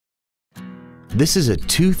This is a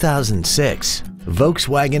 2006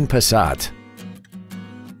 Volkswagen Passat.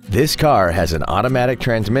 This car has an automatic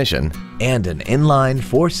transmission and an inline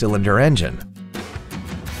 4-cylinder engine.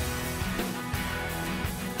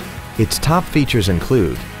 Its top features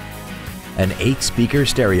include an 8-speaker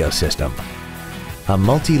stereo system, a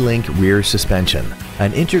multi-link rear suspension,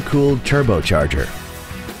 an intercooled turbocharger,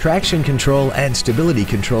 traction control and stability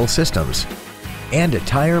control systems, and a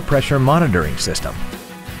tire pressure monitoring system.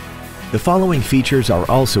 The following features are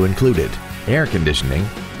also included: air conditioning,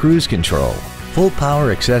 cruise control, full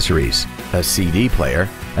power accessories, a CD player,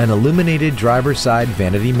 an illuminated driver's side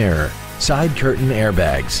vanity mirror, side curtain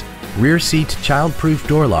airbags, rear seat child-proof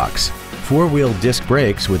door locks, 4-wheel disc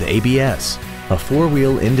brakes with ABS, a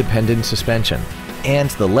 4-wheel independent suspension, and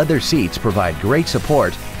the leather seats provide great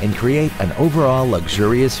support and create an overall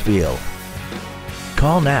luxurious feel.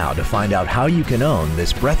 Call now to find out how you can own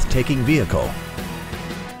this breathtaking vehicle.